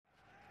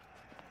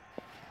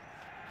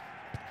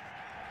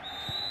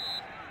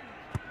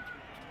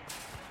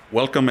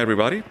Welcome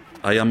everybody.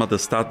 I am at the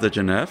Stade de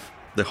Genève,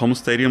 the home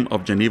stadium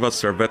of Geneva's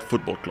Servette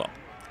Football Club,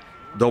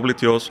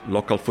 WTO's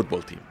local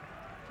football team.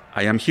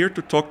 I am here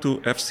to talk to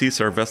FC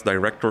Servette's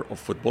director of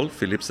football,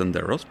 Philippe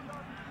Senderos.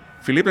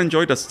 Philippe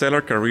enjoyed a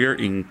stellar career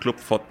in club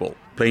football,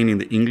 playing in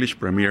the English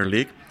Premier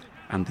League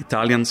and the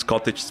Italian,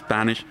 Scottish,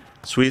 Spanish,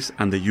 Swiss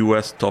and the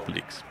US top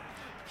leagues.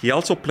 He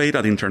also played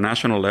at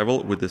international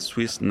level with the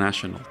Swiss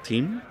national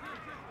team.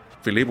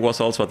 Philippe was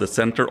also at the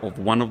center of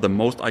one of the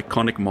most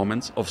iconic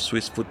moments of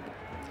Swiss football,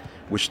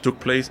 which took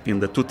place in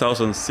the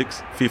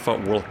 2006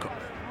 FIFA World Cup.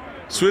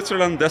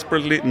 Switzerland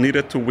desperately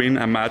needed to win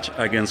a match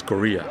against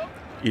Korea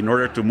in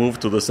order to move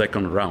to the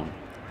second round.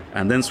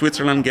 And then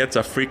Switzerland gets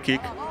a free kick,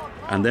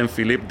 and then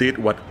Philippe did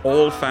what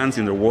all fans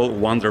in the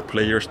world want their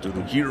players to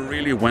do. He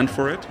really went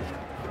for it,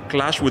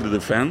 clashed with the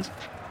defense,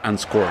 and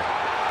scored.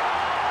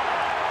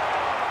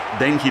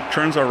 Then he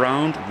turns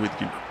around with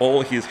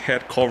all his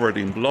head covered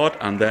in blood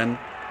and then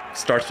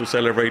starts to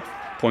celebrate,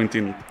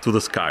 pointing to the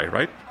sky,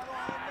 right?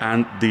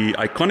 And the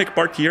iconic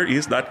part here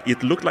is that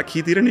it looked like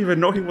he didn't even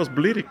know he was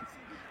bleeding.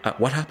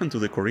 What happened to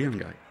the Korean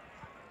guy?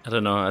 I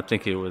don't know. I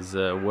think he was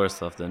worse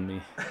off than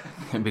me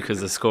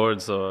because I scored.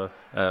 So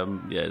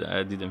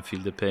I didn't feel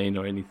the pain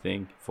or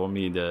anything. For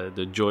me,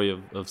 the joy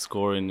of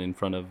scoring in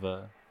front of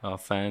our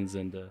fans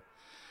and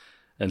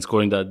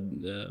scoring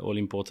that all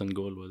important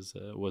goal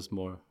was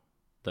more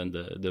than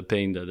the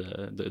pain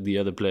that the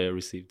other player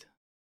received.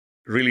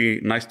 Really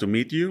nice to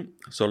meet you.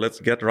 So let's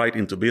get right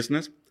into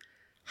business.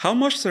 How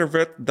much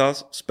Servette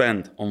does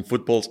spend on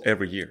footballs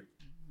every year?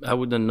 I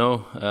wouldn't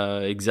know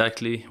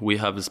exactly. We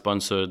have a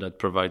sponsor that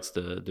provides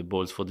the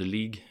balls for the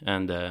league,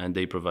 and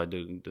they provide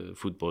the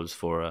footballs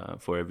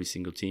for every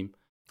single team.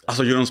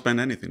 So you don't spend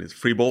anything, it's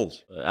free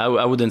balls?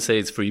 I wouldn't say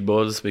it's free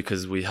balls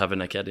because we have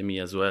an academy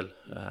as well,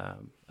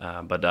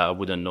 but I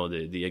wouldn't know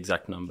the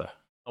exact number.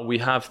 We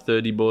have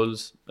 30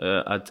 balls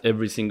at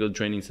every single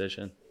training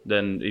session.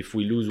 Then if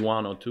we lose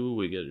one or two,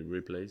 we get it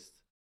replaced.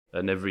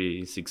 And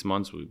every 6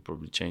 months, we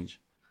probably change.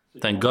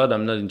 Thank God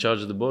I'm not in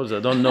charge of the balls. I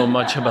don't know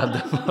much about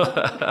them.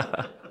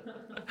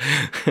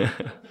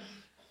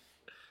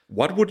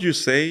 What would you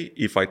say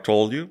if I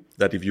told you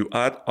that if you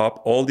add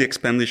up all the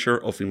expenditure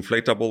of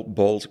inflatable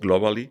balls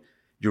globally,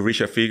 you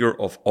reach a figure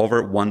of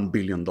over $1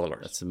 billion?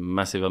 That's a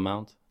massive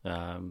amount.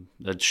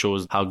 That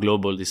shows how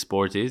global this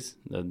sport is,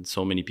 that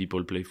so many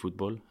people play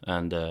football.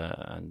 And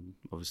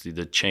obviously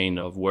the chain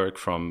of work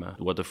from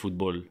what the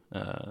football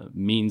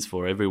means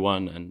for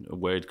everyone and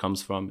where it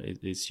comes from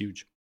is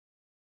huge.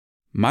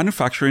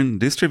 Manufacturing,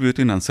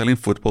 distributing, and selling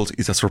footballs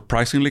is a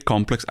surprisingly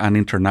complex and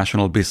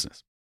international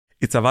business.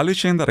 It's a value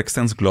chain that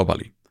extends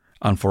globally.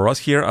 And for us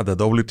here at the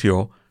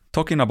WTO,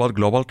 talking about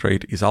global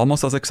trade is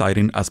almost as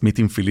exciting as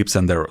meeting Philippe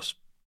Senderos.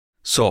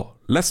 So,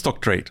 let's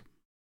talk trade.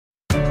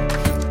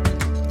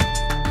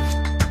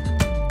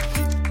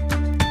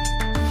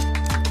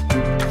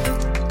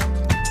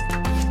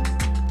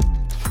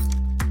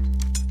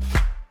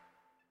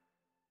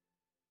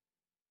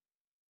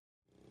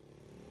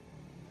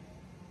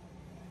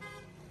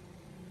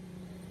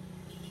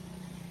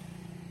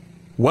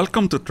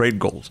 Welcome to Trade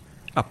Goals,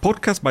 a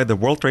podcast by the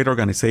World Trade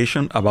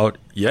Organization about,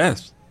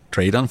 yes,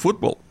 trade and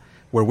football,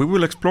 where we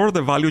will explore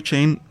the value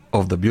chain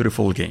of the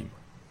beautiful game.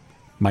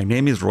 My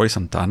name is Roy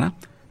Santana,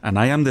 and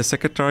I am the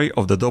Secretary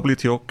of the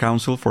WTO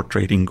Council for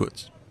Trading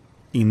Goods.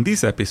 In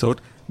this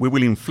episode, we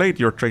will inflate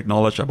your trade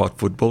knowledge about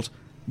footballs,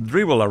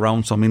 dribble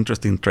around some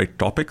interesting trade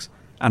topics,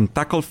 and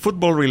tackle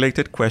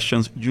football-related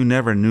questions you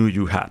never knew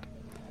you had.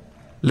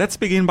 Let's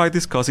begin by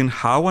discussing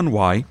how and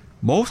why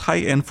most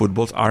high-end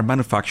footballs are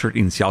manufactured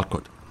in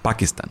Sialkot,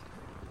 Pakistan,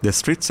 the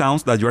street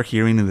sounds that you are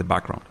hearing in the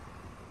background.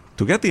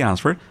 To get the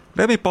answer,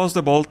 let me pass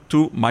the ball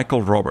to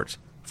Michael Roberts,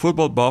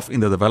 football buff in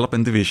the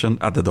development division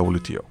at the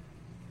WTO.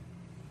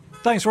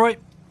 Thanks, Roy.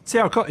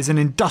 Sialkot is an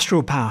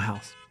industrial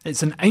powerhouse.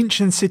 It's an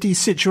ancient city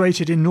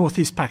situated in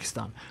northeast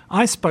Pakistan.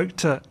 I spoke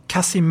to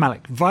Kasim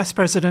Malik, Vice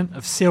President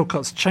of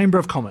Sialkot's Chamber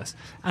of Commerce,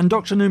 and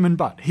Dr. Nouman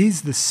Butt.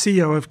 He's the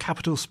CEO of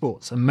Capital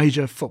Sports, a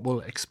major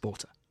football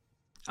exporter.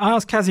 I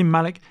asked Kasim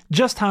Malik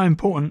just how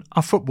important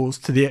are footballs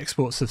to the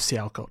exports of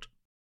Sialkot.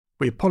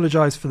 We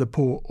apologise for the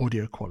poor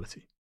audio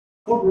quality.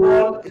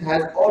 Football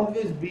has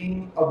always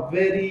been a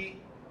very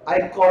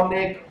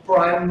iconic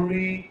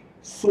primary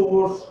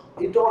source.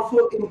 It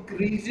also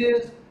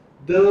increases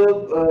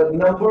the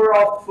number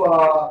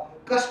of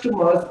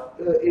customers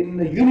in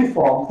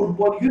uniform,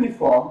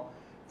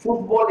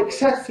 football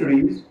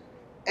accessories,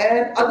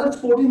 and other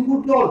sporting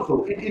goods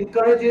also. It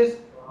encourages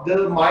the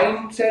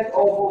mindset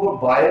of our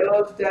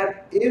buyers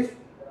that if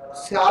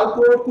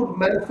Sialkot could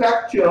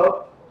manufacture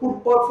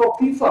football for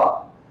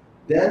FIFA,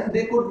 then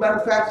they could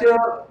manufacture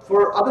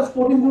for other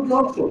sporting goods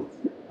also,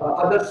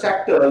 other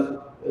sectors,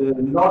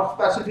 not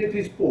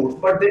specifically sports,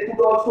 but they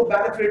could also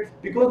benefit,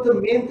 because the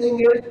main thing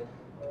is,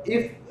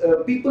 if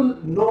people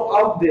know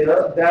out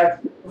there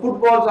that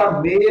footballs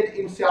are made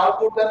in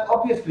Sialkot, then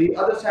obviously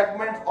other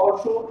segments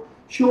also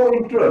show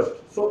interest.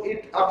 So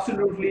it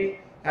absolutely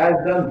has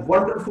done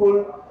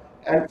wonderful,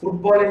 and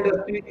football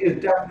industry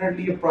is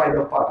definitely a pride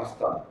of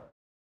Pakistan.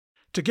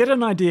 To get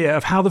an idea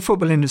of how the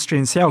football industry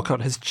in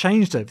Sialkot has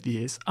changed over the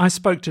years, I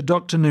spoke to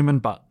Dr.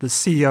 Numan Butt, the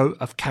CEO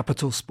of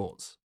Capital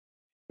Sports.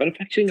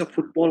 Manufacturing of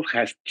football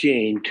has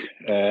changed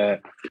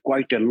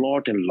quite a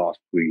lot in the last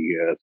few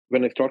years.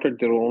 When I started,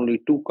 there were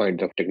only two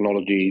kinds of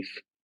technologies.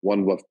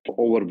 One was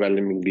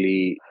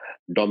overwhelmingly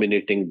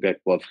dominating, that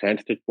was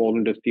hand-stitched ball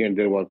industry, and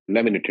there was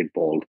laminated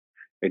balls.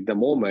 At the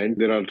moment,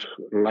 there are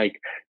like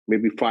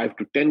maybe 5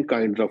 to 10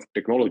 kinds of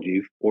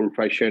technologies,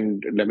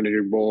 old-fashioned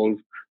laminated balls,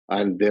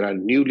 and there are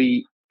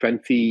newly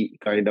fancy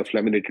kind of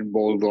laminated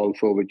balls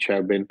also, which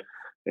have been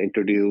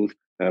introduced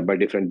by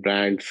different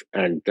brands.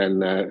 And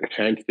then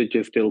hand stitch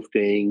is still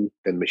staying,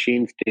 then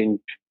machine stitch,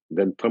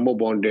 then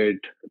thermobonded,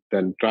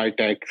 then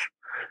Tritex.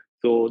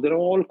 So there are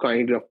all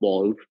kinds of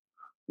balls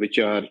which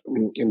are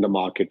in the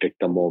market at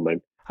the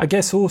moment. I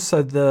guess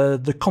also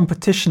the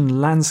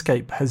competition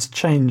landscape has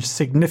changed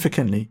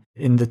significantly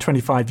in the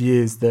 25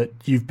 years that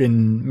you've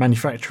been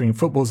manufacturing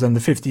footballs and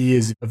the 50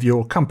 years of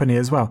your company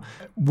as well.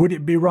 Would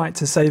it be right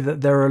to say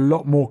that there are a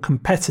lot more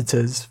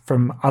competitors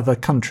from other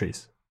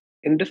countries?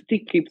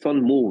 Industry keeps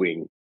on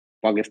moving.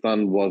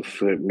 Pakistan was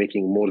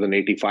making more than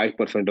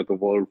 85% of the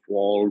world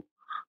balls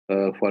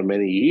for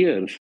many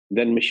years.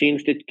 Then machine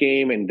stitch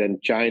came, and then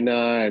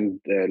China, and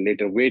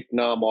later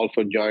Vietnam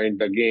also joined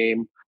the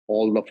game.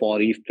 All the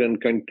Far Eastern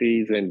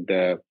countries and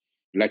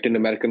Latin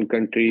American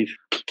countries.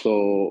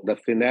 So the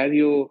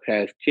scenario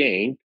has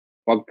changed.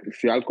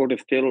 Sialkot is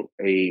still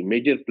a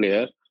major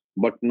player,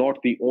 but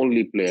not the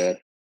only player.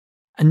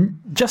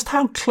 And just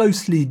how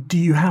closely do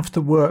you have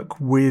to work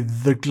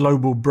with the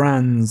global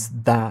brands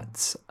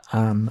that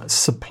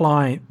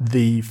supply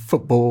the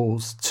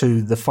footballs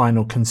to the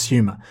final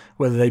consumer,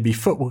 whether they be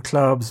football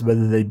clubs,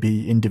 whether they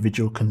be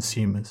individual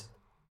consumers?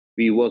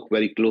 We work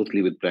very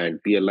closely with brands.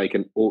 We are like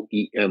an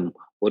OEM,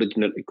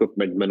 original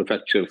equipment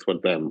manufacturers for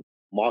them.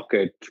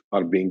 Markets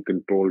are being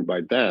controlled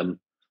by them,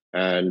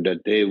 and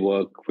they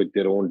work with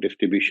their own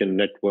distribution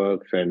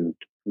networks, and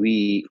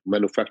we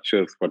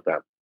manufacture for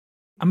them.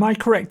 Am I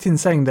correct in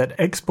saying that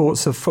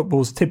exports of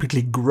footballs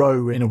typically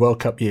grow in a World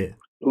Cup year?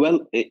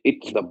 Well,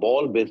 it's the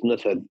ball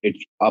business, and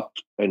it's up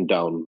and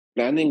down.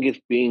 Planning is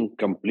being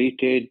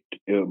completed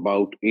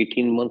about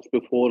 18 months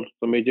before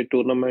the major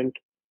tournament,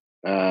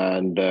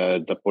 and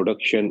the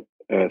production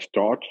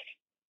starts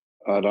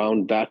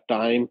around that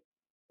time.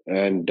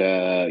 And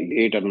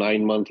 8 or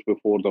 9 months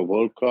before the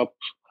World Cup,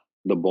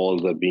 the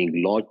balls are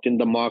being launched in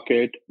the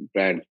market.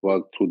 Brands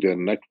work through their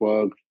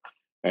networks,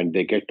 and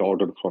they get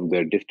orders from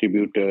their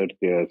distributors,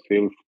 their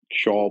sales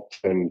shops,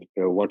 and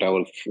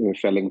whatever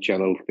selling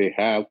channels they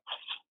have.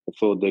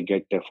 So they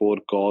get a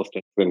forecast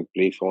and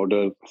place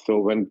orders. So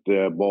when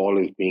the ball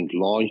is being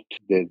launched,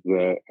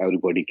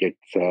 everybody gets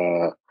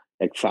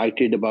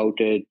excited about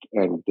it,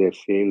 and their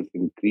sales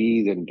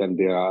increase, and then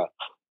there are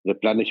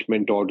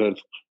replenishment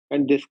orders.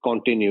 And this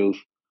continues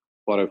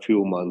for a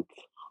few months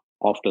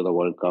after the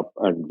World Cup,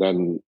 and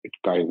then it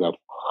kind of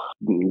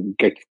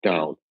gets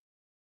down.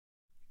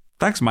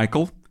 Thanks,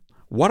 Michael.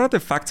 What are the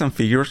facts and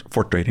figures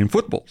for trading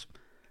footballs?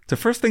 The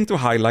first thing to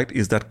highlight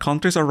is that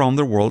countries around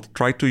the world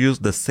try to use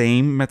the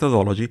same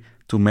methodology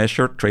to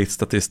measure trade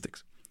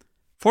statistics.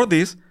 For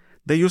this,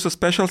 they use a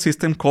special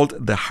system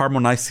called the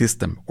Harmonized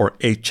System, or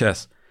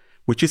HS,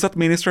 which is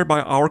administered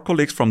by our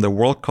colleagues from the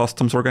World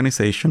Customs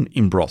Organization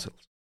in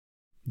Brussels.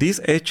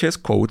 These HS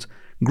codes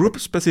group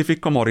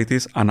specific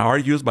commodities and are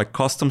used by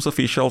customs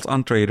officials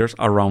and traders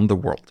around the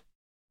world.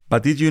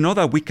 But did you know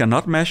that we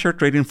cannot measure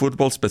trading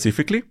footballs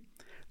specifically?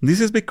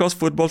 This is because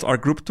footballs are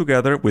grouped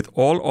together with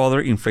all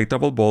other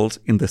inflatable balls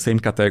in the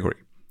same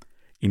category.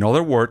 In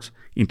other words,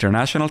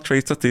 international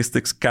trade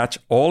statistics catch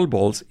all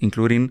balls,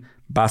 including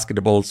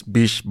basketballs,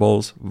 beach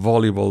balls,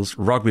 volleyballs,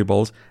 rugby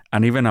balls,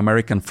 and even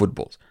American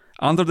footballs,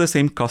 under the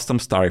same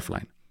customs tariff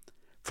line.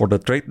 For the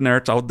trade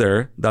nerds out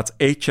there, that's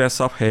HS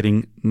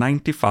subheading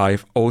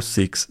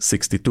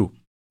 950662.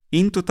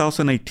 In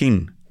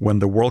 2018, when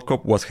the World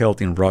Cup was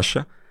held in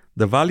Russia,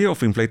 the value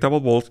of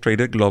inflatable balls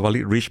traded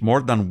globally reached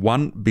more than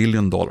 $1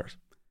 billion.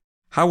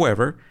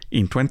 However,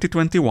 in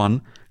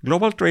 2021,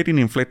 global trade in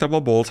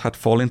inflatable balls had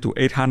fallen to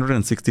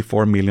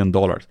 $864 million,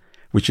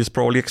 which is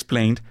probably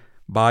explained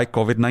by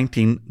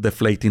COVID-19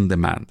 deflating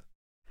demand.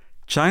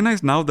 China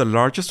is now the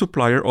largest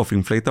supplier of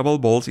inflatable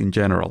balls in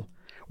general,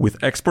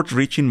 with exports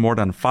reaching more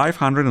than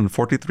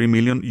 $543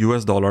 million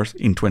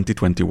in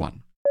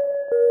 2021.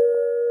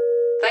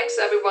 Thanks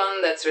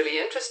everyone, that's really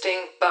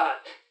interesting,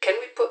 but can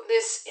we put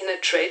this in a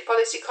trade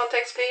policy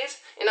context, please?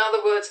 In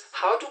other words,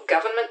 how do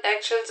government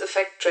actions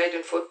affect trade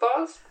in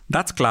footballs?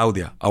 That's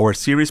Claudia, our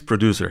series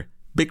producer,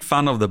 big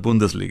fan of the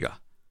Bundesliga.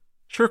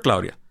 Sure,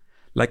 Claudia.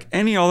 Like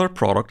any other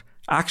product,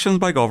 actions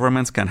by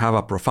governments can have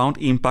a profound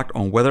impact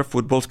on whether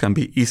footballs can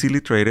be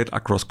easily traded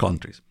across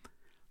countries.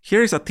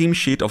 Here is a team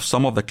sheet of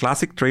some of the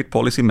classic trade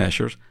policy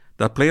measures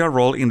that play a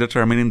role in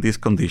determining these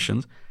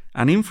conditions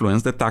and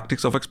influence the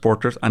tactics of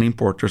exporters and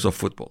importers of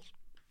footballs.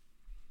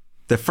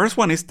 The first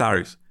one is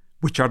tariffs,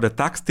 which are the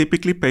tax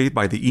typically paid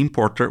by the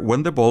importer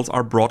when the balls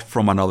are brought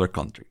from another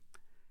country.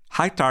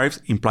 High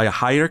tariffs imply a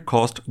higher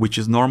cost, which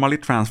is normally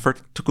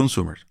transferred to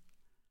consumers.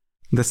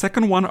 The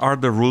second one are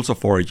the rules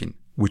of origin,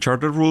 which are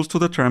the rules to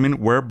determine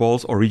where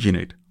balls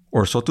originate,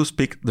 or so to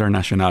speak, their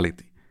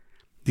nationality.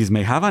 This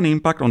may have an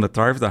impact on the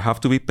tariffs that have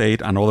to be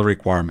paid and other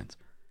requirements.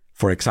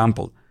 For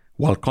example,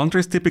 while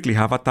countries typically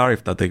have a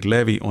tariff that they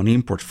levy on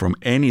imports from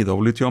any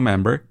WTO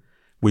member,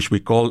 which we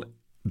call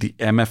the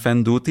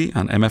MFN duty,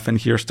 and MFN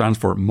here stands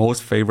for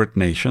Most Favored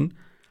Nation,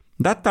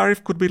 that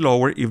tariff could be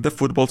lower if the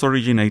footballs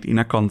originate in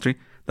a country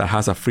that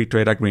has a free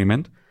trade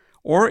agreement,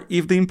 or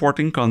if the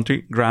importing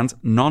country grants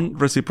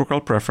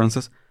non-reciprocal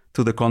preferences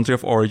to the country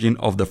of origin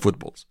of the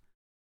footballs.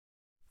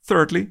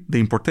 Thirdly, the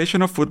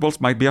importation of footballs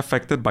might be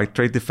affected by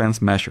trade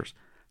defense measures,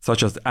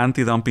 such as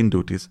anti-dumping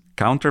duties,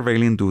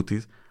 countervailing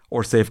duties,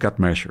 or safeguard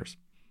measures.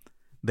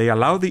 They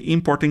allow the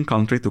importing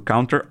country to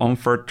counter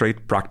unfair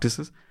trade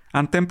practices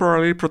and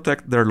temporarily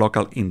protect their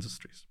local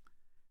industries.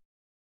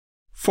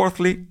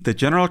 Fourthly, the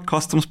general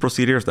customs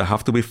procedures that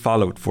have to be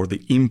followed for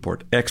the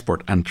import,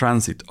 export, and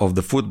transit of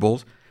the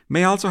footballs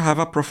may also have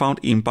a profound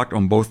impact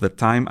on both the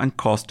time and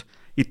cost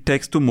it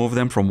takes to move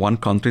them from one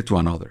country to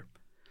another.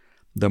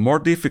 The more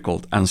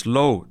difficult and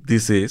slow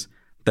this is,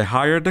 the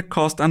higher the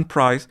cost and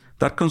price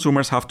that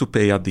consumers have to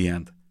pay at the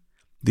end.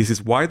 This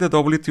is why the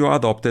WTO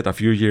adopted a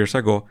few years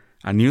ago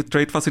a new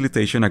trade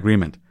facilitation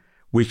agreement,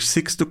 which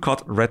seeks to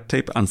cut red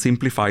tape and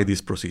simplify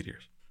these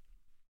procedures.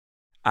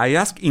 I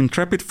asked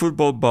intrepid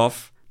football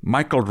buff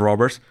Michael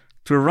Roberts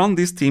to run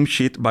this team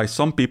sheet by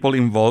some people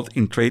involved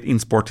in trade in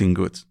sporting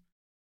goods.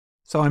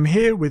 So I'm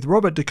here with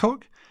Robert de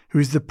Kock, who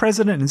is the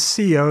president and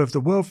CEO of the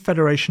World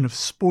Federation of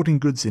Sporting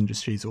Goods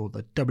Industries, or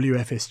the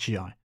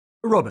WFSGI.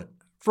 Robert,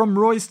 from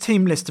Roy's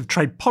team list of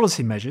trade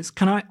policy measures,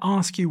 can I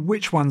ask you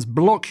which ones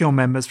block your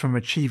members from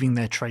achieving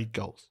their trade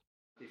goals?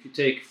 If you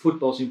take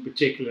footballs in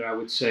particular, I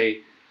would say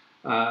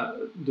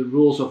the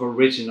rules of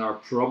origin are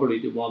probably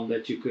the one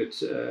that you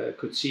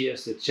could see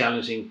as the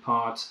challenging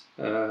part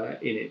in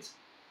it,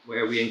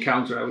 where we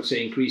encounter, I would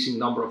say, increasing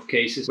number of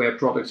cases where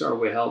products are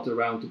withheld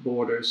around the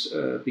borders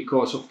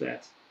because of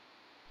that.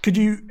 Could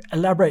you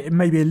elaborate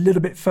maybe a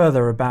little bit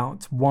further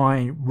about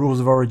why rules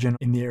of origin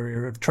in the area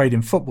of trade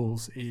in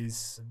footballs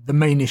is the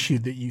main issue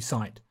that you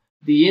cite?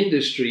 The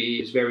industry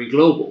is very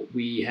global.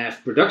 We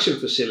have production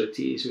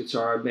facilities which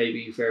are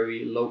maybe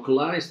very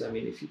localized. I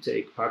mean, if you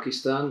take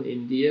Pakistan,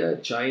 India,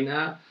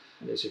 China,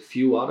 there's a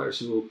few others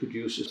who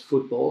produces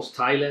footballs,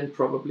 Thailand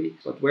probably.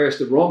 But where's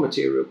the raw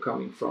material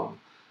coming from?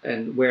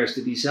 And where's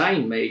the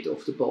design made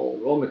of the ball?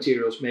 Raw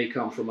materials may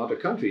come from other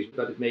countries,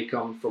 but it may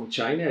come from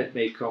China, it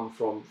may come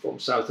from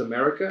South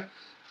America.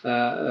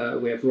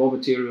 We have raw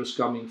materials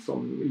coming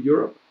from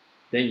Europe.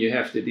 Then you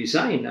have the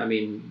design. I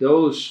mean,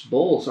 those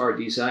balls are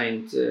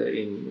designed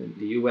in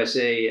the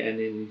USA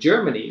and in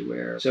Germany,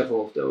 where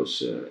several of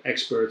those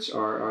experts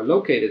are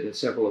located and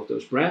several of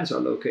those brands are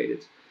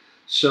located.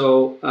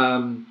 So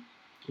then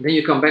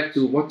you come back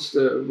to what's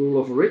the rule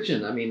of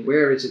origin? I mean,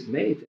 where is it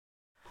made?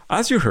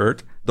 As you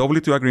heard,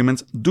 WTO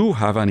agreements do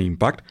have an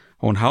impact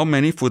on how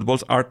many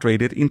footballs are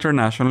traded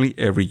internationally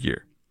every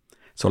year.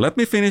 So let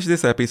me finish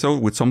this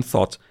episode with some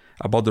thoughts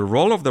about the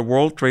role of the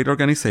World Trade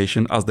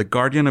Organization as the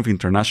guardian of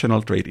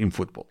international trade in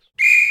football.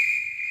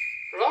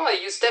 Roy,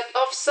 you stepped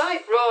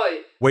offside,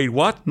 Roy. Wait,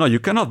 what? No, you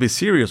cannot be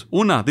serious.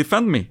 Una,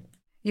 defend me.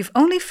 You've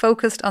only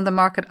focused on the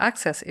market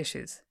access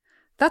issues.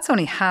 That's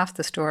only half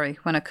the story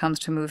when it comes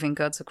to moving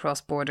goods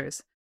across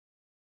borders.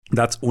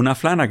 That's Una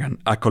Flanagan,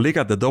 a colleague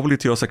at the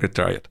WTO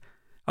Secretariat.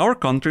 Our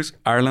countries,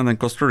 Ireland and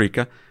Costa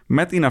Rica,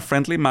 met in a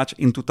friendly match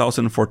in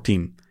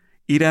 2014.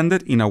 It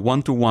ended in a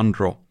 1-1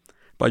 draw.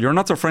 But you're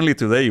not so friendly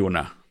today,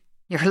 Una.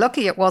 You're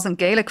lucky it wasn't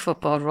Gaelic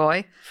football,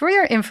 Roy. For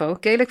your info,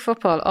 Gaelic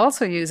football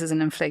also uses an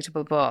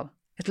inflatable ball.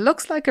 It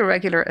looks like a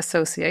regular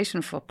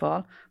association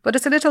football, but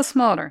it's a little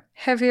smaller,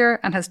 heavier,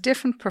 and has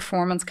different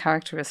performance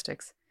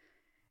characteristics.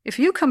 If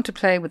you come to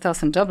play with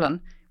us in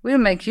Dublin, we'll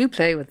make you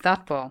play with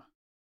that ball.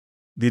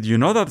 Did you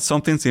know that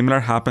something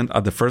similar happened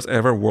at the first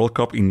ever World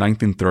Cup in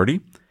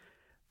 1930?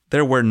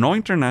 There were no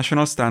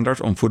international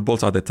standards on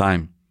footballs at the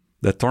time.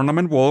 The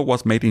tournament ball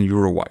was made in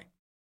Uruguay.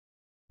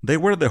 They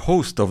were the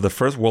host of the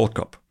first World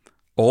Cup.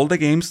 All the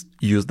games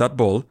used that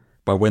ball,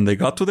 but when they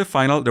got to the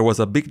final, there was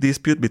a big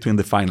dispute between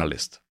the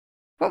finalists.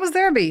 What was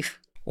their beef?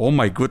 Oh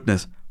my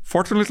goodness.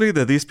 Fortunately,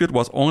 the dispute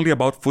was only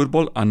about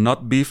football and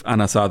not beef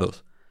and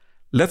asados.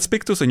 Let's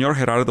speak to Señor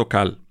Gerardo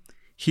Cal.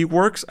 He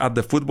works at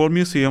the Football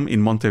Museum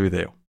in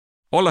Montevideo.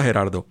 Hola,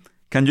 Gerardo.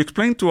 Can you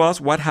explain to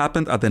us what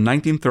happened at the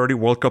 1930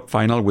 World Cup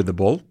final with the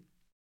ball?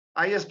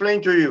 I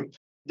explain to you.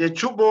 The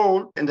two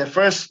balls in the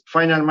first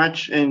final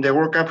match in the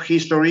World Cup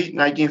history,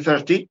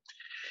 1930,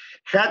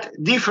 had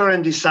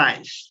different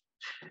designs.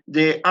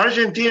 The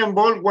Argentinian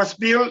ball was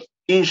built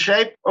in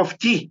shape of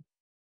T.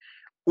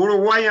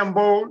 Uruguayan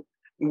ball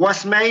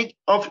was made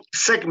of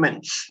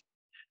segments.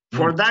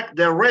 For that,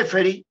 the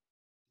referee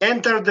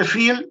entered the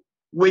field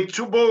with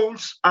two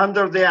balls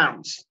under the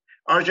arms,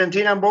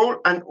 Argentinian ball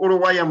and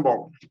Uruguayan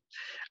ball.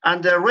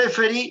 And the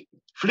referee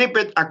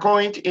flipped a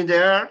coin in the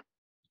air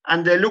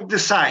and they looked the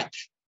side.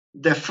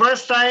 The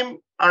first time,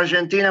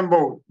 Argentinian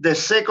ball. The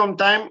second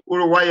time,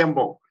 Uruguayan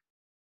ball.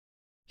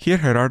 Here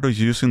Gerardo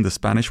is using the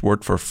Spanish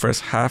word for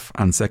first half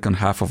and second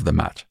half of the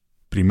match.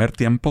 Primer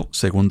tiempo,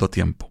 segundo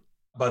tiempo.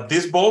 But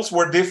these balls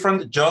were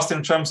different just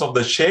in terms of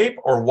the shape,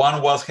 or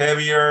one was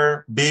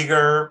heavier,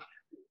 bigger?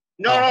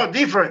 No,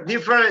 different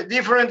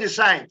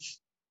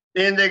designs.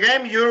 In the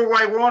game,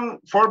 Uruguay won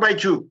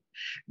 4-2.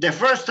 The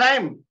first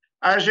time,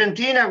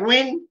 Argentina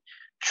win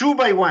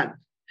 2-1.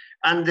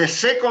 And the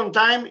second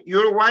time,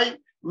 Uruguay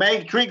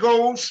made 3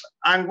 goals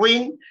and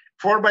win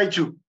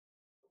 4-2.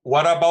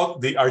 What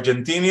about the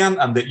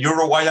Argentinian and the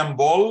Uruguayan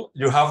ball?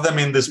 You have them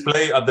in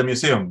display at the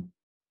museum.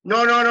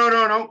 No.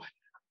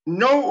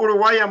 No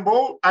Uruguayan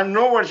ball and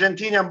no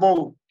Argentinian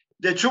ball.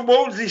 The 2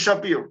 balls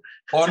disappeared.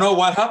 Oh no,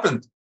 what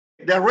happened?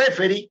 The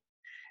referee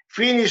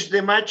finished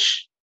the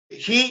match.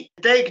 He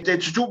take the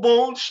 2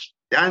 balls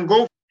and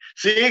go.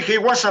 See, he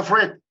was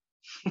afraid.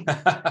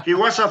 He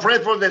was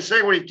afraid for the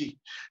security.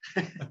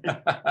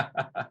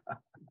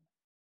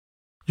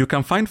 You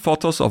can find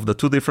photos of the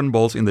 2 different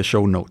balls in the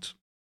show notes.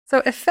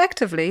 So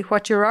effectively,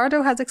 what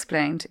Gerardo has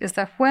explained is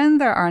that when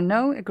there are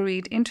no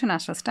agreed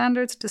international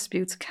standards,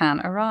 disputes can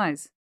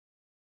arise.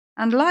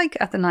 And like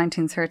at the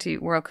 1930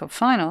 World Cup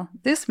final,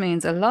 this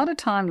means a lot of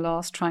time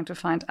lost trying to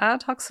find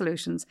ad hoc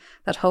solutions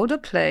that hold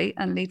up play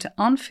and lead to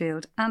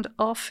on-field and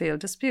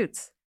off-field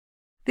disputes.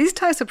 These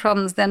types of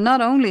problems then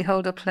not only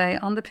hold up play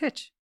on the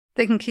pitch,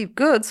 they can keep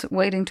goods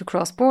waiting to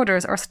cross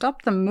borders or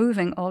stop them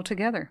moving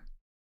altogether.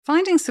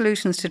 Finding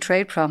solutions to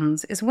trade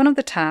problems is one of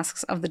the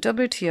tasks of the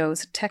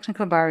WTO's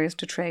Technical Barriers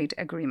to Trade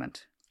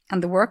Agreement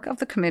and the work of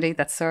the committee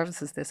that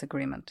services this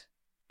agreement.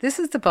 This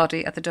is the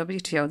body at the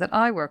WTO that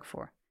I work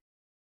for.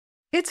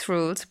 Its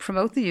rules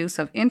promote the use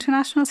of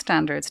international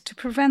standards to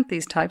prevent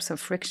these types of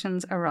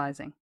frictions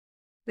arising.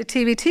 The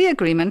TBT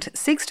agreement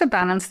seeks to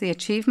balance the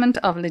achievement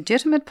of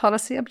legitimate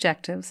policy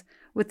objectives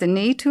with the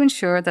need to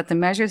ensure that the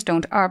measures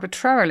don't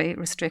arbitrarily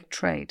restrict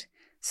trade.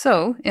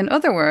 So, in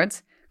other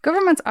words,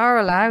 governments are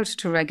allowed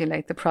to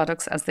regulate the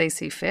products as they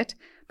see fit,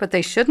 but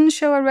they shouldn't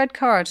show a red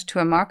card to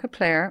a market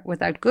player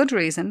without good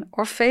reason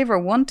or favour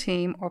one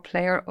team or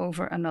player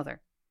over another.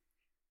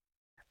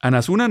 And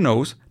as Una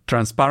knows,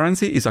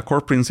 transparency is a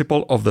core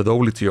principle of the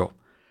WTO.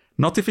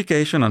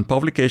 Notification and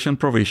publication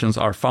provisions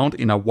are found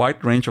in a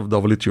wide range of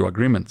WTO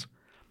agreements.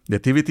 The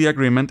TBT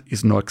agreement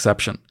is no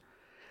exception.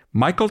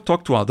 Michael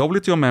talked to a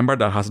WTO member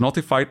that has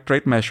notified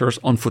trade measures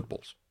on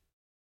footballs.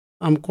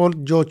 I'm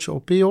called George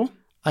Opio.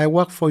 I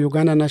work for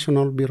Uganda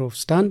National Bureau of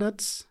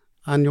Standards,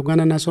 and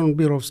Uganda National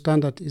Bureau of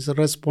Standards is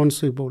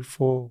responsible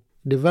for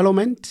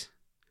development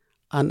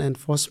and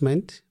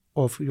enforcement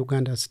of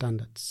Uganda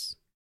standards.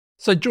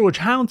 So, George,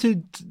 how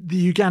did the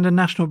Uganda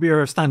National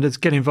Bureau of Standards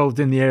get involved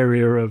in the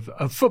area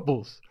of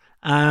footballs?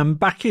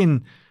 Back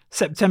in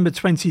September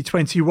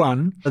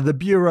 2021, the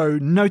Bureau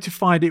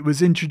notified it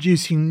was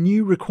introducing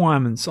new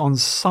requirements on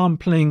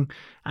sampling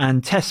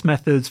and test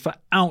methods for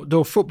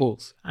outdoor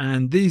footballs.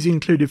 And these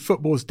included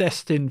footballs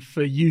destined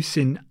for use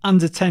in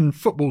under-10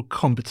 football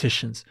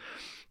competitions.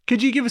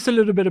 Could you give us a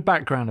little bit of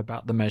background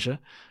about the measure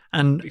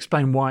and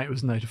explain why it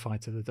was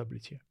notified to the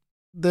WTO?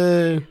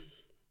 The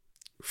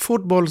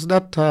footballs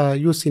that are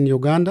used in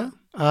Uganda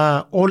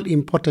are all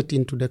imported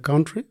into the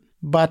country,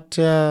 but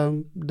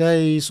there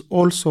is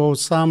also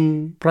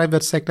some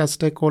private sector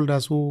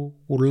stakeholders who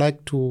would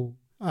like to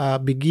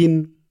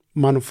begin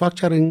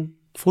manufacturing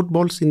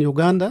footballs in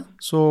Uganda.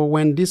 So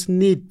when this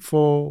need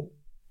for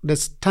the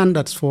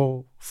standards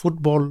for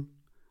football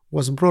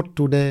was brought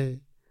to the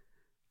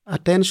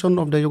attention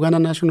of the Uganda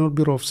National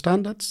Bureau of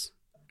Standards,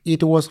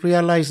 it was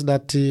realized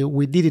that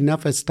we didn't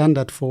have a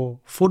standard for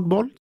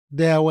football.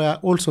 There were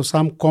also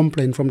some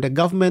complaints from the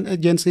government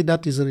agency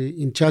that is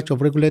in charge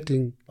of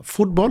regulating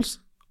footballs.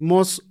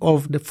 Most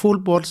of the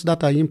footballs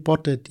that are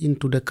imported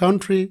into the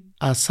country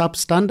are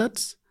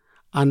substandards,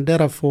 and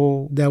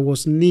therefore there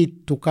was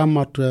need to come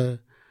out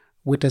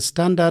with a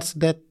standards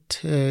that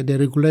the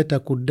regulator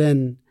could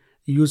then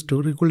use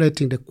to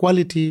regulating the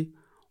quality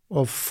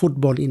of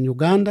football in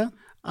Uganda.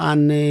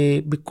 And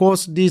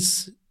because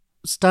these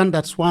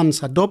standards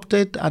once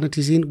adopted and it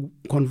is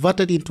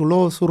converted into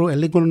law through a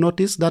legal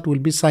notice that will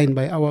be signed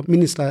by our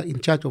minister in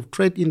charge of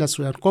trade,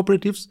 industry and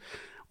cooperatives,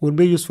 will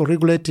be used for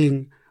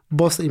regulating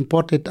both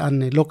imported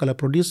and locally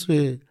produced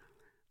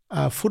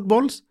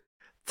footballs.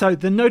 So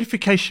the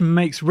notification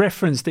makes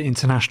reference to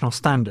international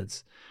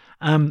standards.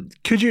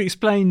 Could you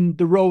explain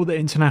the role that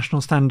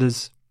international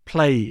standards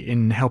play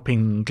in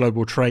helping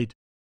global trade?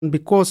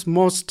 Because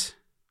most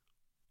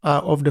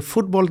of the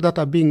football that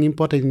are being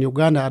imported in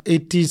Uganda,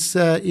 it is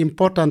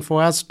important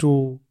for us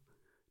to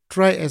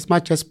try as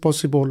much as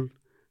possible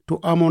to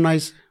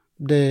harmonize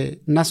the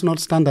national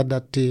standard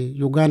that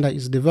Uganda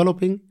is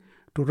developing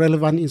to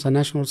relevant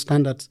international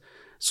standards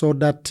so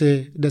that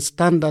the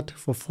standard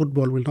for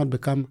football will not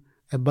become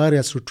a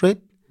barrier to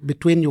trade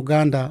between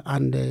Uganda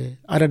and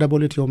other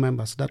WTO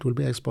members that will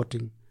be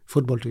exporting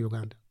football to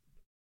Uganda.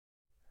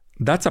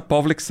 That's a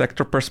public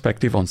sector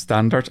perspective on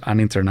standards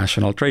and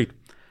international trade.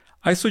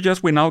 I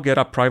suggest we now get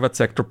a private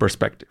sector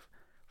perspective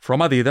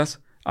from Adidas,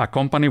 a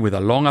company with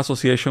a long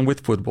association with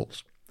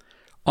footballs.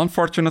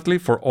 Unfortunately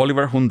for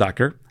Oliver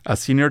Hundaker, a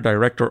senior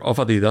director of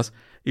Adidas,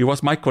 it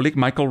was my colleague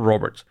Michael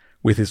Roberts,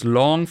 with his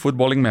long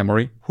footballing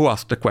memory, who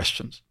asked the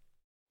questions.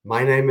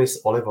 My name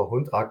is Oliver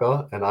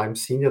Hundacker, and I'm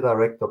Senior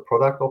Director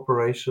Product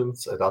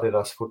Operations at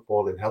Adidas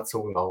Football in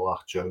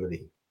Herzogenaurach,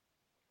 Germany.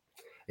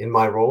 In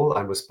my role,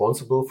 I'm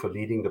responsible for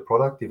leading the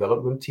product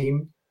development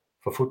team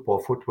for football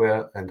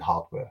footwear and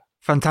hardware.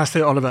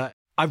 Fantastic, Oliver.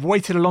 I've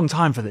waited a long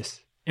time for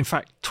this. In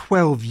fact,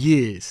 12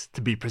 years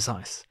to be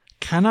precise.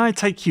 Can I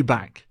take you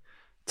back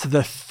to the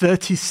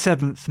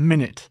 37th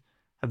minute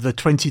of the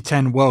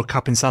 2010 World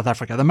Cup in South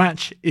Africa? The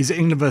match is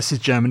England versus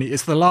Germany.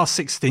 It's the last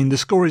 16. The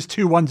score is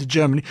 2-1 to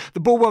Germany. The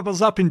ball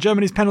wobbles up in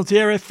Germany's penalty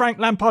area. Frank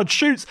Lampard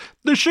shoots.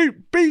 The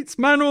shoot beats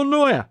Manuel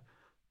Neuer.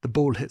 The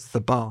ball hits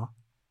the bar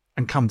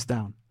and comes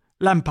down.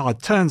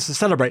 Lampard turns to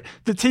celebrate.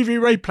 The TV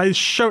replays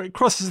show it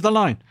crosses the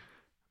line.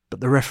 But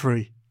the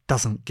referee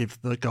doesn't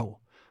give the goal.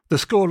 The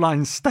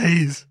scoreline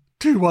stays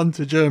 2-1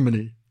 to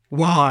Germany.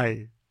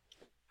 Why?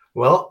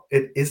 Well,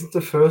 it isn't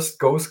the first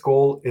ghost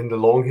goal in the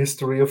long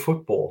history of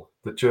football.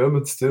 The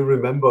Germans still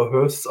remember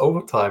Hurst's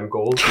overtime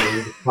goal during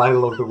the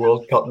final of the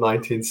World Cup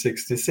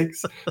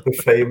 1966,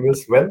 the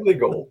famous Wembley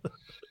goal.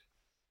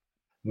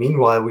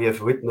 Meanwhile, we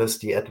have witnessed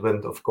the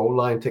advent of goal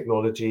line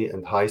technology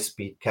and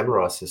high-speed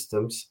camera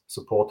systems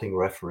supporting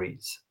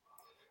referees.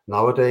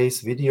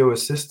 Nowadays, video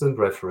assistant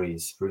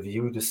referees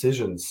review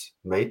decisions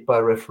made by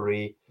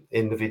referee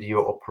in the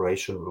video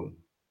operation room.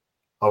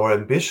 Our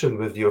ambition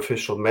with the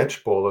official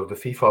match ball of the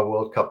FIFA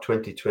World Cup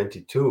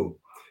 2022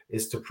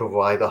 is to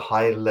provide a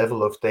high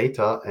level of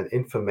data and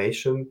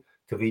information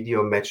to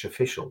video match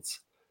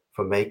officials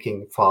for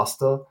making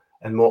faster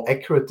and more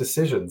accurate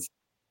decisions.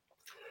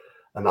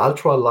 An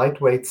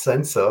ultra-lightweight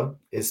sensor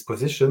is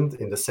positioned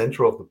in the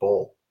center of the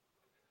ball.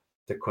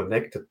 The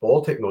connected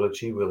ball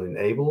technology will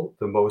enable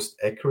the most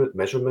accurate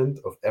measurement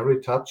of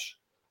every touch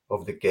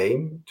of the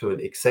game to an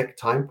exact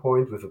time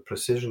point with a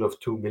precision of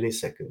 2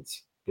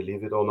 milliseconds,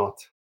 believe it or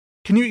not.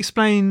 Can you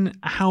explain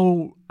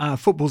how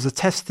footballs are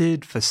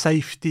tested for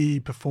safety,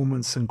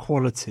 performance and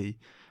quality,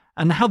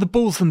 and how the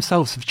balls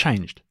themselves have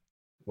changed?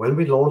 When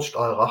we launched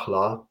Al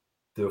Rahla,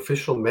 the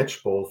official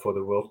match ball for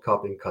the World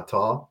Cup in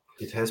Qatar,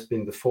 it has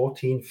been the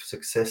 14th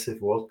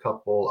successive World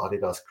Cup ball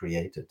Adidas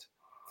created.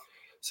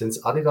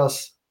 Since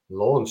Adidas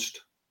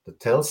launched the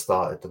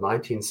Telstar at the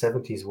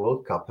 1970s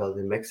World Cup held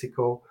in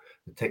Mexico,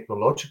 the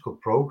technological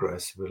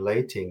progress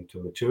relating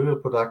to material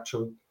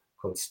production,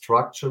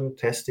 construction,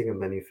 testing and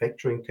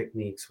manufacturing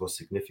techniques was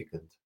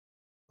significant.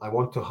 I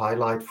want to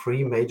highlight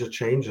 3 major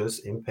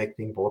changes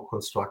impacting ball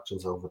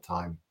constructions over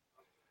time.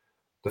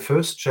 The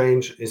first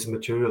change is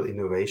material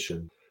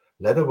innovation.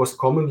 Leather was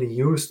commonly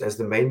used as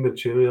the main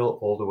material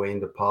all the way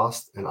in the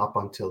past and up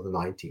until the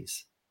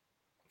 90s.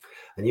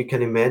 And you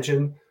can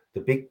imagine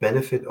the big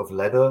benefit of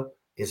leather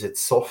is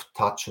its soft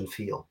touch and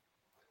feel.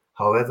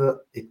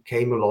 However, it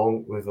came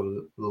along with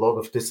a lot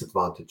of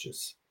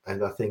disadvantages.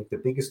 And I think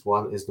the biggest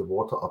one is the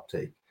water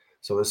uptake.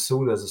 So as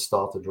soon as it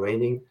started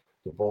raining,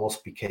 the balls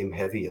became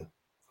heavier.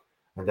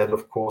 And that,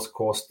 of course,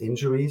 caused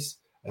injuries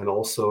and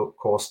also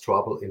caused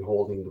trouble in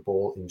holding the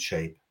ball in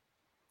shape.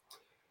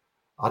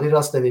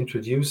 Adidas then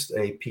introduced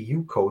a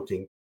PU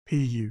coating.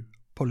 PU,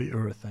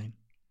 polyurethane.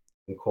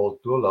 Called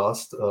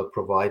Durlast,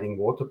 providing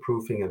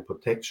waterproofing and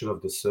protection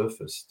of the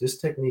surface. This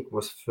technique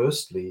was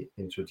firstly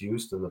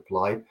introduced and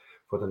applied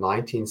for the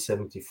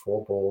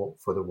 1974 ball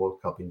for the World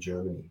Cup in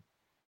Germany.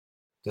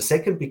 The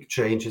second big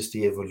change is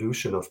the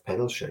evolution of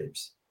panel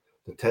shapes.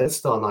 The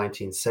Telstar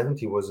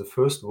 1970 was the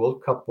first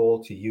World Cup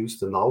ball to use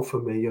the now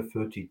familiar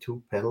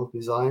 32 panel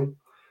design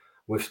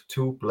with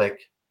 2 black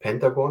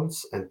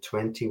pentagons and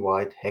 20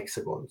 white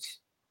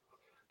hexagons.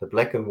 The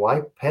black and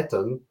white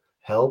pattern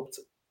helped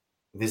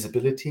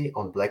visibility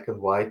on black and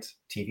white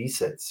TV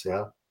sets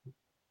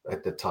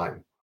at the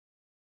time.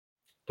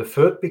 The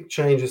third big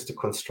change is the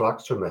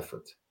construction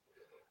method.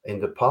 In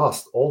the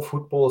past, all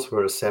footballs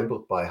were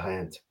assembled by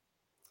hand.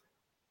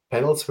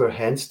 Panels were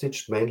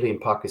hand-stitched mainly in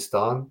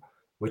Pakistan,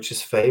 which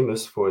is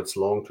famous for its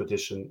long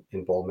tradition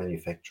in ball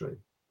manufacturing.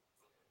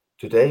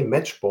 Today,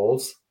 match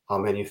balls are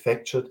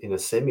manufactured in a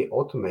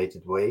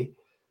semi-automated way.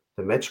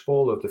 The match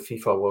ball of the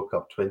FIFA World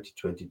Cup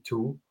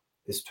 2022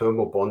 is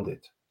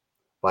thermo-bonded.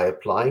 By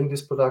applying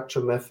this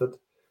production method,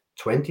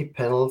 20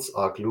 panels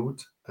are glued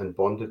and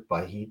bonded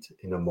by heat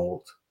in a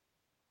mold.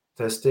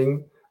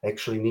 Testing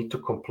actually need to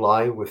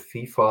comply with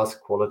FIFA's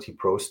Quality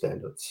Pro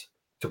standards.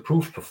 To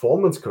prove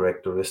performance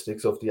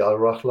characteristics of the Al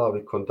Rahla,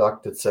 we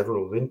conducted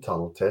several wind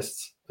tunnel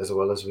tests as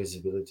well as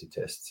visibility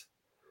tests.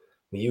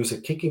 We use a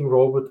kicking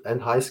robot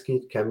and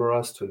high-speed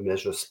cameras to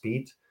measure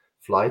speed,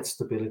 flight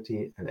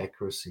stability, and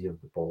accuracy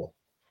of the ball.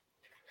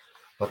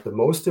 But the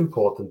most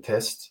important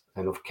test,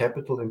 and of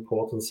capital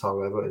importance,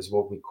 however, is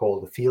what we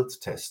call the field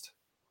test.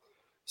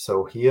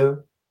 So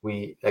here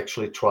we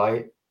actually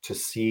try to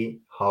see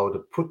how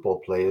the football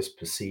players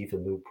perceive a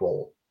new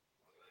ball.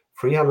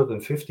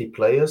 350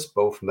 players,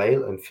 both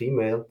male and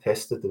female,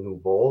 tested the new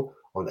ball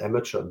on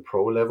amateur and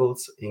pro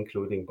levels,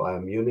 including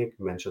Bayern Munich,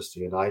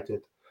 Manchester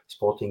United,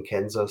 Sporting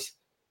Kansas,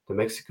 the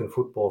Mexican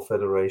Football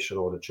Federation,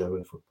 or the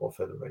German Football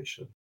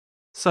Federation.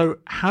 So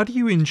how do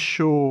you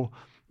ensure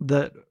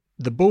that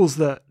the balls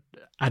that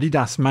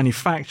Adidas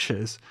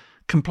manufactures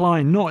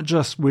comply not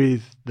just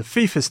with the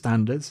FIFA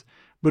standards,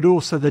 but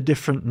also the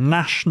different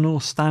national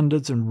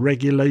standards and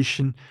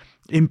regulation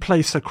in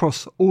place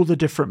across all the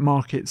different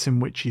markets in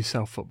which you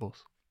sell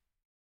footballs?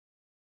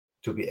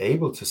 To be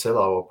able to sell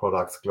our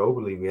products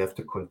globally, we have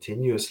to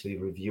continuously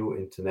review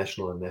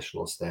international and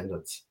national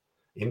standards,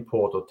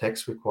 import or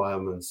tax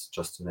requirements,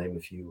 just to name a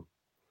few.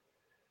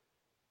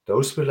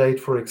 Those relate,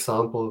 for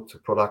example, to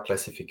product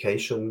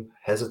classification,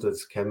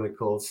 hazardous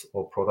chemicals,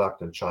 or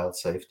product and child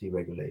safety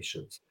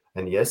regulations.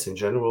 And yes, in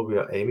general, we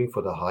are aiming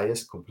for the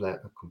highest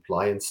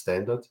compliance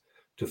standard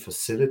to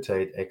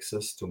facilitate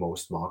access to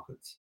most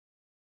markets.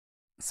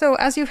 So,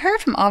 as you've heard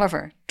from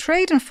Oliver,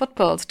 trade in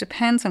footballs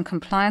depends on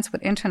compliance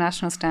with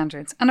international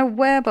standards and a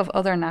web of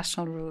other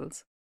national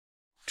rules.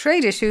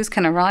 Trade issues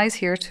can arise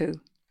here too.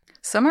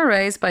 Some are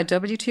raised by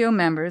WTO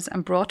members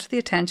and brought to the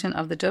attention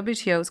of the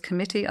WTO's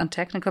Committee on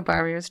Technical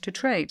Barriers to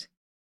Trade.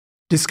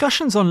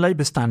 Discussions on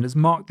labour standards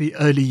marked the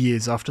early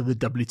years after the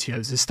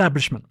WTO's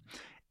establishment.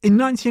 In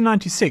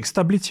 1996,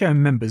 WTO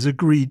members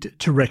agreed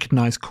to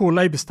recognise core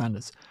labour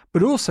standards,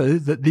 but also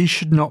that these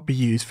should not be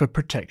used for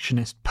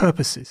protectionist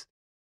purposes.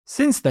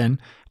 Since then,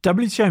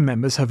 WTO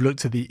members have looked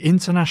to the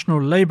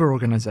International Labour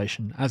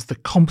Organization as the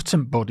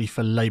competent body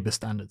for labour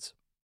standards.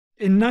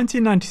 In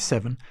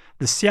 1997,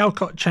 the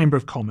Sialkot Chamber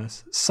of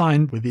Commerce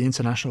signed with the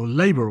International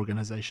Labour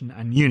Organization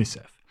and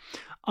UNICEF.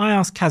 I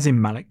asked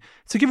Kazim Malik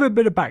to give a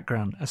bit of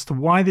background as to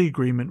why the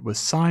agreement was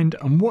signed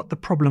and what the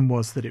problem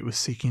was that it was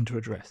seeking to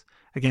address.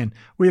 Again,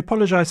 we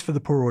apologise for the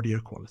poor audio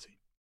quality.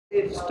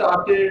 It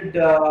started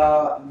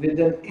with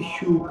an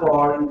issue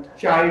called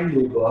child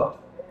labour,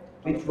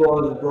 which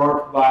was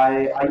brought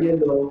by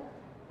ILO,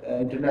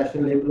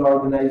 International Labour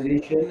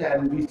Organization,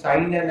 and we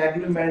signed an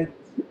agreement.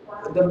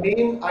 The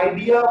main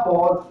idea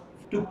was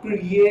to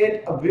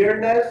create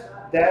awareness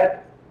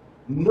that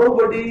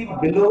nobody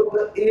below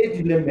the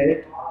age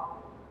limit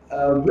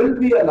will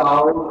be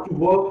allowed to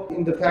work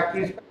in the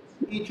factories.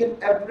 Each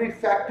and every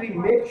factory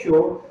make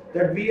sure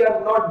that we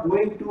are not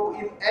going to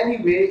in any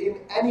way, in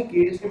any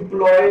case,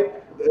 employ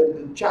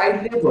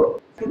child labor.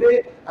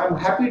 Today, I'm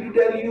happy to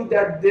tell you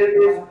that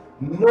there is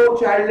no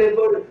child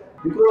labor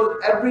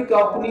because every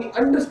company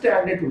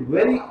understands it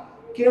very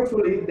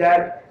carefully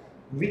that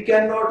we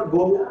cannot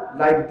go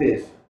like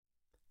this.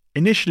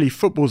 Initially,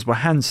 footballs were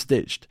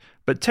hand-stitched,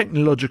 but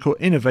technological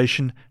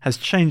innovation has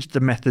changed the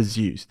methods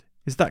used.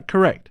 Is that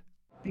correct?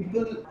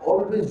 People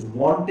always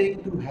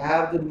wanting to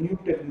have the new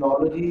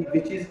technology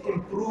which is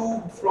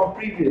improved from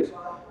previous.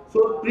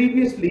 So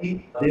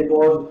previously there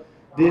was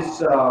this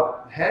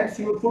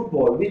hand-sewn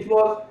football which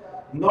was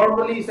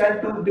normally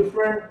sent to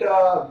different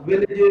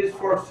villages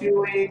for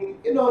sewing,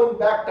 in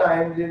back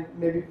times,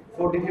 maybe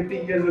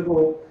 40-50 years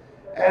ago.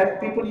 And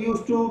people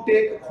used to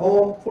take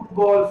home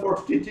football for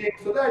stitching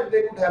so that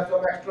they could have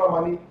some extra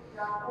money.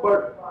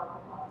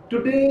 But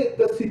today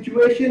the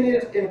situation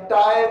is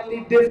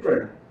entirely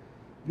different.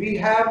 We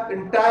have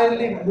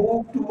entirely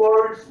moved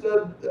towards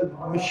the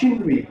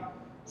machinery.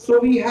 So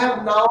we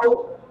have now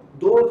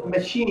those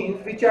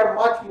machines which are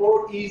much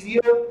more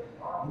easier,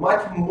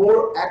 much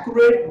more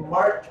accurate,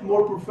 much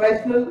more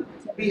professional.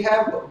 We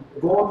have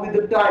gone with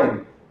the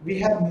time. We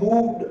have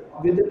moved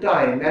with the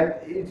time and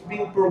it's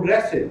been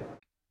progressive.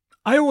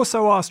 I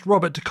also asked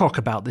Robert de Kock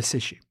about this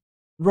issue.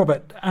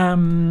 Robert,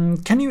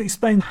 can you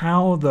explain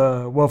how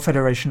the World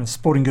Federation of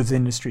Sporting Goods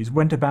Industries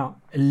went about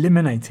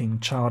eliminating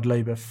child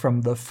labour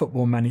from the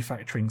football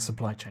manufacturing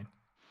supply chain?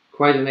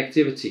 Quite an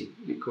activity,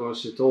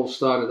 because it all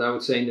started, I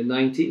would say, in the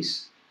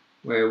 90s,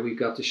 where we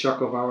got the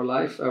shock of our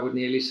life, I would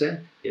nearly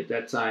say. At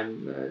that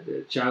time,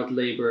 the child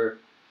labour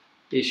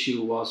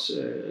issue was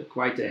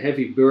quite a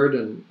heavy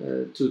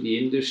burden to the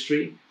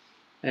industry.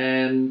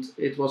 And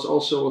it was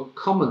also a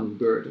common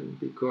burden,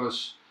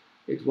 because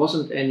it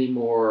wasn't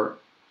anymore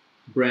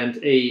brand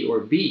A or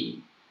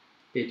B,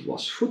 it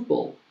was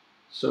football.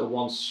 So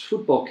once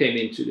football came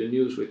into the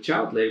news with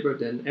child labor,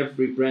 then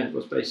every brand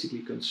was basically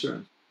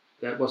concerned.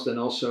 That was then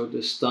also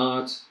the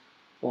start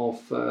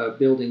of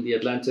building the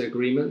Atlanta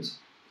Agreement.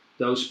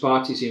 Those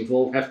parties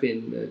involved have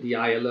been the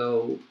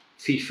ILO,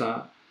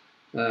 FIFA,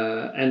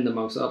 and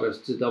amongst others,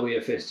 the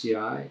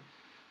WFSGI.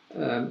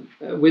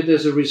 With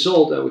as a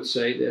result, I would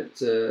say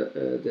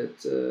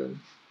that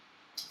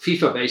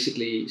FIFA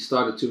basically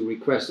started to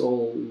request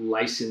all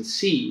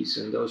licensees,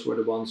 and those were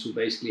the ones who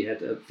basically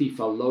had a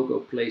FIFA logo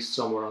placed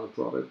somewhere on a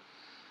product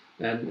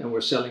and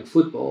were selling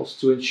footballs,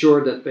 to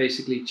ensure that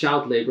basically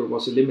child labor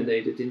was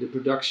eliminated in the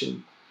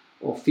production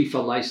of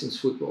FIFA licensed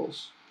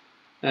footballs.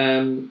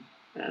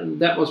 And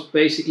that was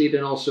basically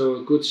then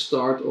also a good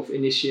start of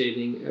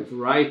initiating a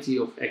variety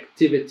of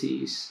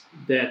activities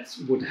that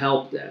would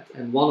help that.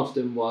 And one of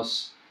them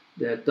was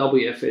that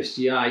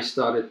WFSGI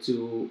started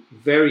to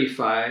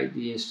verify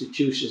the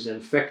institutions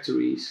and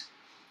factories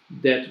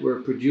that were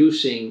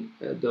producing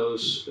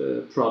those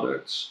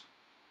products.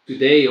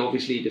 Today,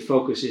 obviously, the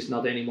focus is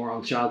not anymore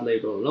on child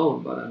labor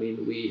alone, but I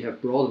mean, we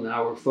have broadened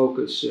our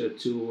focus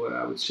to,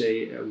 I would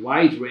say, a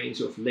wide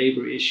range of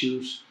labor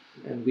issues,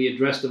 and we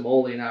address them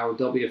all in our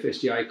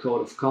WFSGI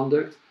Code of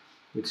Conduct.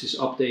 which is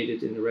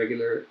updated in a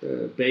regular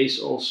base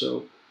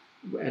also,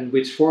 and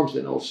which forms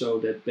then also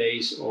that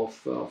base of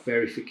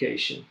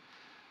verification.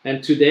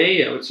 And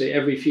today, I would say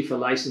every FIFA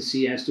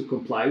licensee has to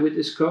comply with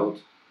this code.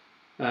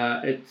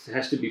 It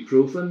has to be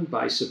proven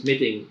by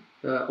submitting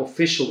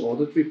official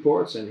audit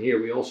reports, and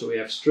here we also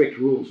have strict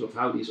rules of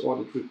how these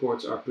audit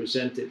reports are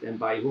presented and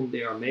by whom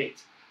they are made.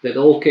 That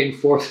all came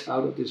forth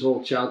out of this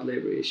whole child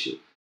labour issue.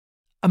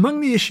 Among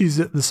the issues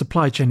that the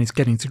supply chain is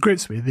getting to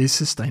grips with is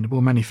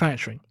sustainable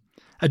manufacturing,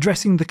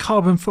 addressing the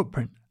carbon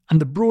footprint and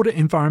the broader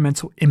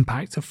environmental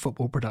impact of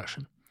football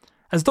production.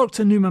 As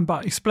Dr.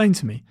 Numan explained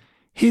to me,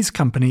 his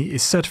company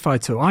is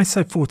certified to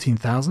ISO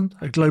 14000,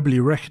 a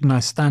globally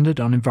recognised standard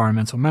on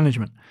environmental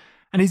management,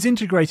 and he's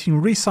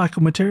integrating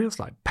recycled materials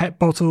like PET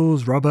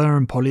bottles, rubber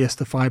and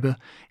polyester fibre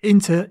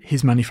into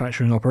his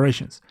manufacturing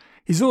operations.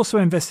 He's also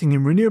investing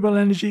in renewable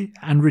energy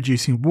and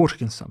reducing water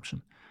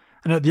consumption.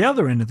 And at the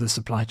other end of the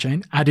supply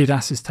chain,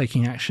 Adidas is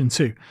taking action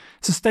too.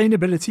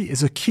 Sustainability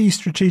is a key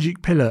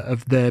strategic pillar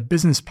of their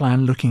business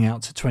plan looking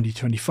out to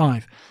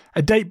 2025,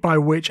 a date by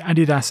which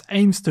Adidas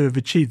aims to have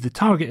achieved the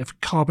target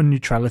of carbon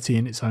neutrality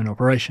in its own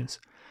operations.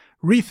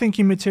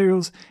 Rethinking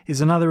materials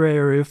is another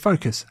area of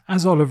focus,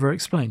 as Oliver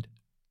explained.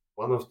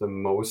 One of the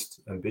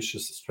most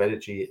ambitious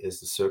strategy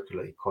is the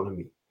circular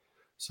economy.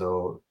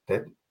 So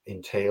that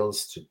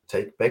entails to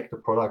take back the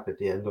product at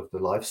the end of the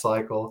life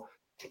cycle.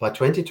 By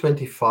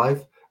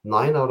 2025,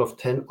 9 out of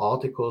 10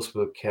 articles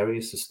will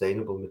carry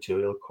sustainable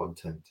material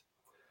content.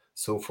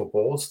 So for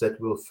balls, that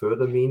will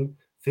further mean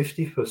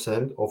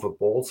 50% of a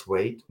ball's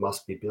weight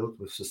must be built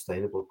with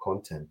sustainable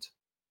content.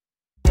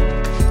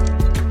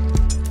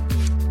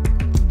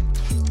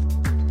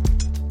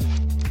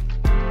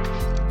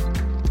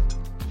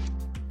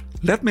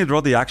 Let me draw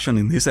the action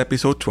in this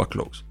episode to a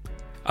close.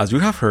 As you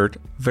have heard,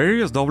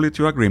 various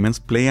WTO agreements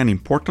play an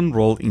important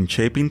role in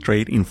shaping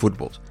trade in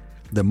football,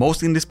 the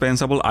most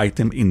indispensable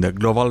item in the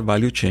global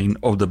value chain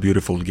of the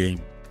beautiful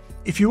game.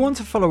 If you want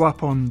to follow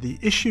up on the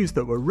issues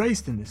that were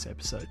raised in this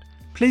episode,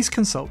 please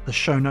consult the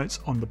show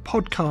notes on the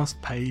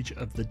podcast page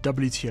of the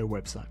WTO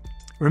website.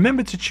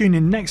 Remember to tune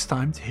in next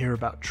time to hear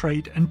about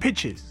trade and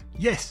pitches.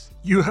 Yes,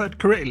 you heard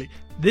correctly.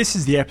 This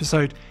is the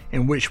episode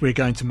in which we're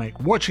going to make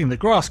watching the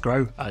grass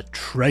grow a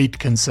trade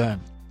concern.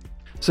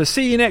 So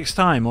see you next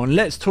time on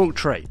Let's Talk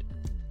Trade.